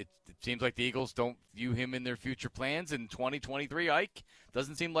matter of it seems like the Eagles don't view him in their future plans in 2023. Ike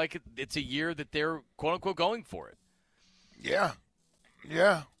doesn't seem like it's a year that they're quote unquote going for it. Yeah.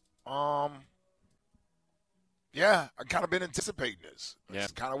 I've kind of been anticipating this.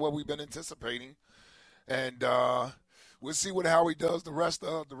 It's kind of what we've been anticipating, and we'll see how he does the rest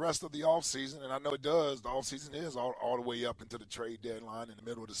of the offseason. And I know it does. The offseason is all the way up into the trade deadline in the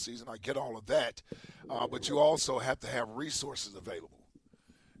middle of the season. I get all of that, but you also have to have resources available.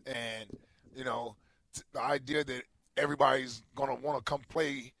 And you know, the idea that everybody's gonna want to come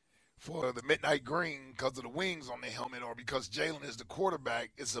play for the Midnight Green because of the wings on their helmet or because Jalen is the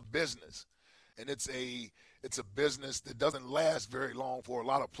quarterback is a business, and it's a business that doesn't last very long for a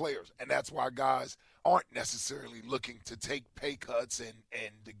lot of players. And that's why guys aren't necessarily looking to take pay cuts and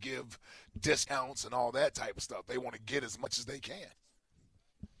to give discounts and all that type of stuff. They want to get as much as they can.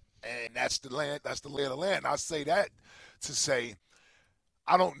 And that's the lay of the land. I say that to say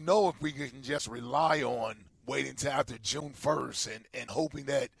I don't know if we can just rely on waiting until after June 1st and hoping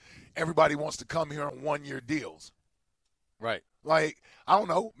that everybody wants to come here on one-year deals. Right. Like, I don't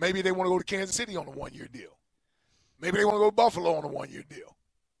know, maybe they want to go to Kansas City on a one-year deal. Maybe they want to go to Buffalo on a one-year deal.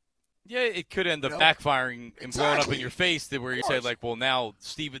 Yeah, it could end up backfiring and blowing up in your face where you say, like, well, now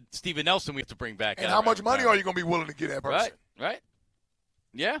Steven Nelson we have to bring back. And how much money are you going to be willing to give that person? Right.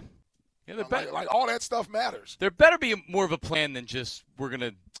 Yeah. Like all that stuff matters. There better be more of a plan than just we're going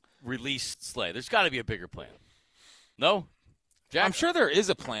to release Slay. There's got to be a bigger plan. No? Jack? I'm sure there is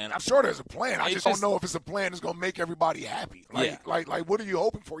a plan. I'm sure there's a plan. I just don't know if it's a plan that's going to make everybody happy. Like, what are you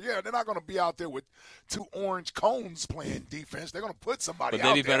hoping for? Yeah, they're not going to be out there with 2 orange cones playing defense. They're going to put somebody out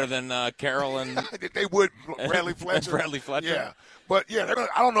there. But they'd be better than Carroll and they would. Bradley Fletcher. Bradley Fletcher. Yeah, but yeah,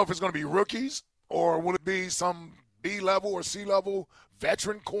 I don't know if it's going to be rookies or will it be some B-level or C-level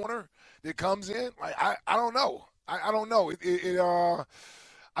veteran corner that comes in. Like I don't know. I don't know.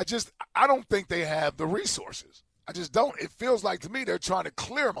 I don't think they have the resources. I just don't. It feels like to me they're trying to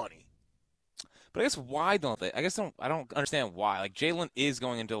clear money. But I guess why don't they? I don't understand why. Like Jalen is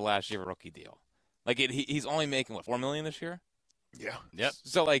going into the last year of a rookie deal. Like he's only making $4 million this year. Yeah. Yep.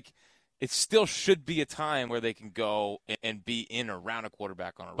 So like, it still should be a time where they can go and be in or around a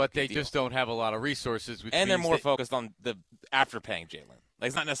quarterback on a rookie But they deal. just don't have a lot of resources. And they're more focused on the after paying Jalen. Like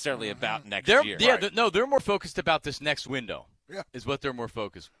it's not necessarily about next year. Yeah. Right. They're more focused about this next window. Yeah. Is what they're more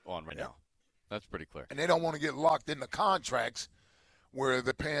focused on right now. That's pretty clear. And they don't want to get locked into contracts where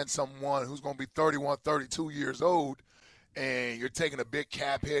they're paying someone who's going to be 31, 32 years old, and you're taking a big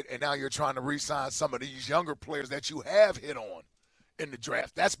cap hit, and now you're trying to re-sign some of these younger players that you have hit on in the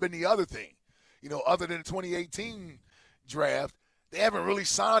draft. That's been the other thing. You know, other than the 2018 draft, they haven't really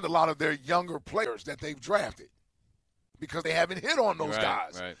signed a lot of their younger players that they've drafted because they haven't hit on those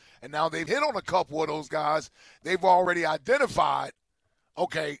guys. Right. And now they've hit on a couple of those guys. They've already identified,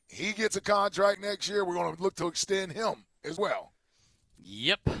 okay, he gets a contract next year. We're going to look to extend him as well.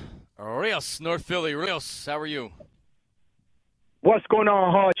 Yep. Rios, North Philly. Rios, how are you? What's going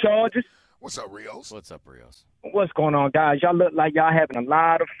on, Hard Chargers? What's up, Rios? What's up, Rios? What's going on, guys? Y'all look like y'all having a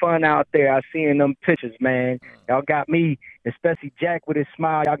lot of fun out there. I seen them pictures, man. Y'all got me, especially Jack with his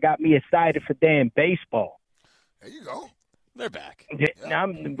smile, y'all got me excited for damn baseball. There you go. They're back. Yeah.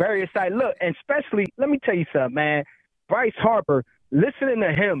 I'm very excited. Look, and especially, let me tell you something, man. Bryce Harper, listening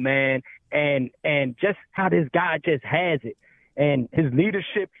to him, man, and just how this guy just has it. And his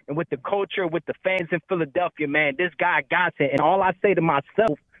leadership and with the culture, with the fans in Philadelphia, man, this guy got it. And all I say to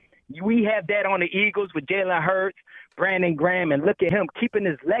myself, we have that on the Eagles with Jalen Hurts, Brandon Graham, and look at him keeping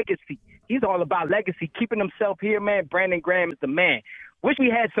his legacy. He's all about legacy, keeping himself here, man. Brandon Graham is the man. Wish we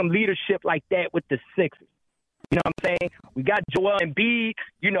had some leadership like that with the Sixers. You know what I'm saying? We got Joel Embiid,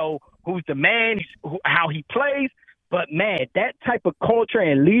 you know, who's the man, how he plays. But, man, that type of culture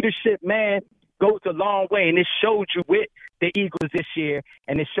and leadership, man, goes a long way. And it showed you with the Eagles this year,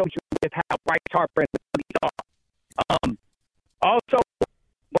 and it showed you with how Bryce Harper and the Phillies are. Also,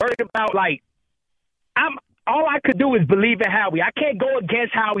 worried about, like, all I could do is believe in Howie. I can't go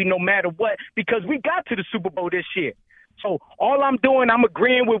against Howie no matter what because we got to the Super Bowl this year. So all I'm doing, I'm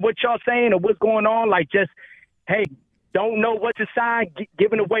agreeing with what y'all saying or what's going on. Like, just, hey, don't know what to sign,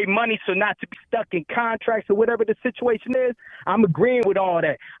 giving away money so not to be stuck in contracts or whatever the situation is. I'm agreeing with all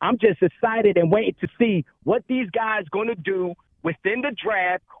that. I'm just excited and waiting to see what these guys going to do within the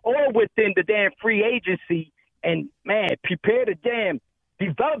draft or within the damn free agency. And, man, prepare to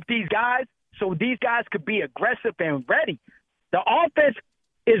develop these guys so these guys could be aggressive and ready. The offense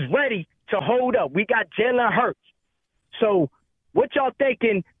is ready to hold up. We got Jalen Hurts. So what y'all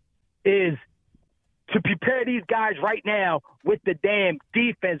thinking is to prepare these guys right now with the damn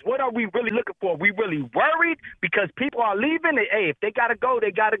defense? What are we really looking for? Are we really worried because people are leaving? Hey, if they got to go,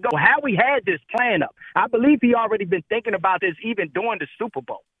 they got to go. Howie had this plan up. I believe he already been thinking about this even during the Super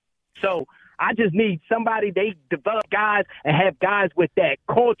Bowl. So I just need somebody, they develop guys and have guys with that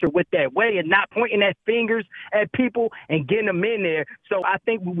culture, with that way, and not pointing at fingers at people and getting them in there. So I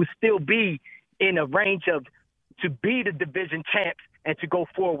think we would still be in a range of to be the division champs and to go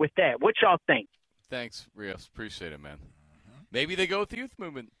forward with that. What y'all think? Thanks, Rios. Appreciate it, man. Maybe they go with the youth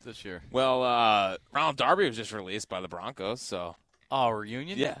movement this year. Well, Ronald Darby was just released by the Broncos, so. Oh,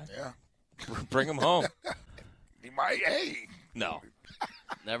 reunion? Yeah. Bring him home. He might, No.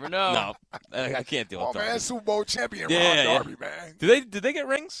 Never know. No, I can't deal with Darby. Man, Super Bowl champion Ron Darby, man. Did they get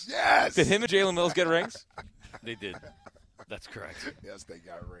rings? Yes. Did him and Jalen Mills get rings? They did. That's correct. Yes, they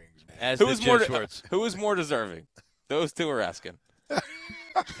got rings, man. As who did was Jim Schwartz. Who was more deserving? Those two are asking.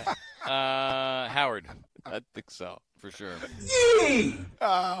 Howard. I think so. For sure. They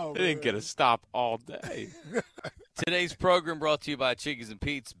didn't get a stop all day. Today's program brought to you by Chickies and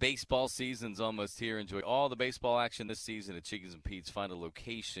Pete's. Baseball season's almost here. Enjoy all the baseball action this season at Chickies and Pete's. Find a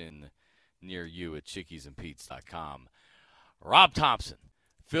location near you at chickiesandpete's.com. Rob Thompson,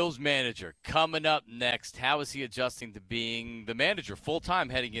 Phil's manager, coming up next. How is he adjusting to being the manager full-time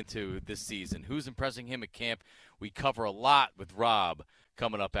heading into this season? Who's impressing him at camp? We cover a lot with Rob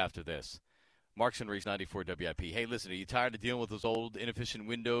coming up after this. Marks and Reese, 94 WIP. Hey, listen, are you tired of dealing with those old, inefficient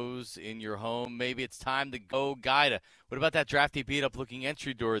windows in your home? Maybe it's time to go Guida. What about that drafty, beat-up-looking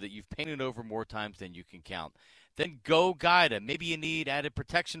entry door that you've painted over more times than you can count? Then go Guida. Maybe you need added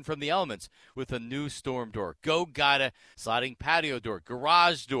protection from the elements with a new storm door. Go Guida, sliding patio door,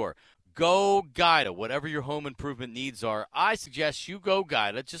 garage door. Go Guida. Whatever your home improvement needs are, I suggest you go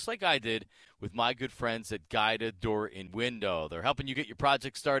Guida, just like I did with my good friends at Guida Door and Window. They're helping you get your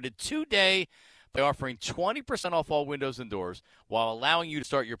project started today by offering 20% off all windows and doors while allowing you to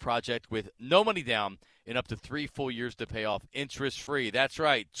start your project with no money down and up to 3 full years to pay off interest-free. That's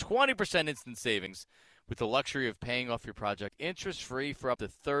right, 20% instant savings with the luxury of paying off your project interest-free for up to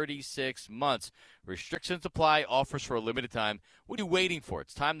 36 months. Restrictions apply, offers for a limited time. What are you waiting for?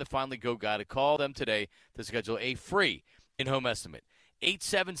 It's time to finally go Guida. Call them today to schedule a free in-home estimate.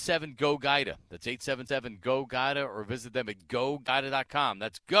 877-GO-GUIDA. That's 877-GO-GUIDA, or visit them at GoGuida.com.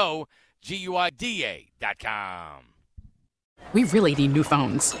 That's go, GUIDA.com. We really need new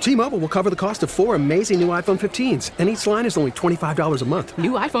phones. T-Mobile will cover the cost of 4 amazing new iPhone 15s, and each line is only $25 a month.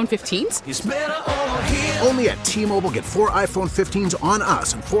 New iPhone 15s? It's better over here. Only at T-Mobile, get 4 iPhone 15s on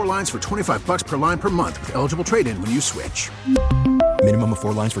us and 4 lines for $25 per line per month with eligible trade-in when you switch. Minimum of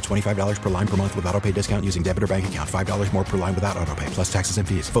 4 lines for $25 per line per month with autopay discount using debit or bank account. $5 more per line without autopay, plus taxes and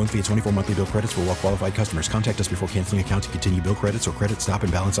fees. Phone fee at 24 monthly bill credits for well-qualified customers. Contact us before canceling account to continue bill credits or credit stop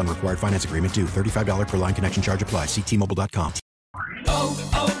and balance on required finance agreement due. $35 per line connection charge applies. See T-Mobile.com.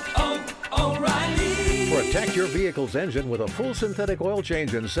 O'Reilly. For a Protect your vehicle's engine with a full synthetic oil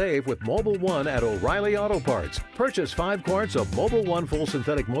change and save with Mobil 1 at O'Reilly Auto Parts. Purchase 5 quarts of Mobil 1 full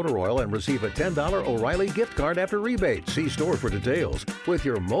synthetic motor oil and receive a $10 O'Reilly gift card after rebate. See store for details. With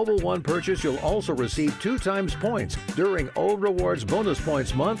your Mobil 1 purchase, you'll also receive 2 times points during O Rewards Bonus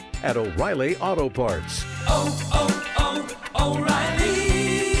Points Month at O'Reilly Auto Parts.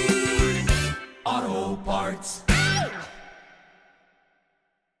 O'Reilly Auto Parts.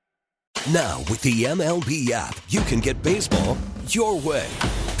 Now, with the MLB app, you can get baseball your way.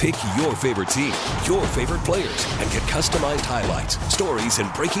 Pick your favorite team, your favorite players, and get customized highlights, stories,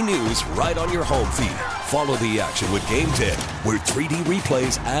 and breaking news right on your home feed. Follow the action with Game 10, where 3D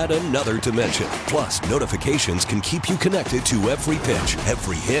replays add another dimension. Plus, notifications can keep you connected to every pitch,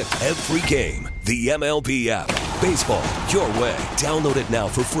 every hit, every game. The MLB app. Baseball your way. Download it now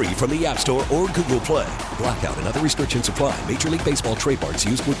for free from the App Store or Google Play. Blackout and other restrictions apply. Major League Baseball trademarks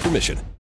used with permission.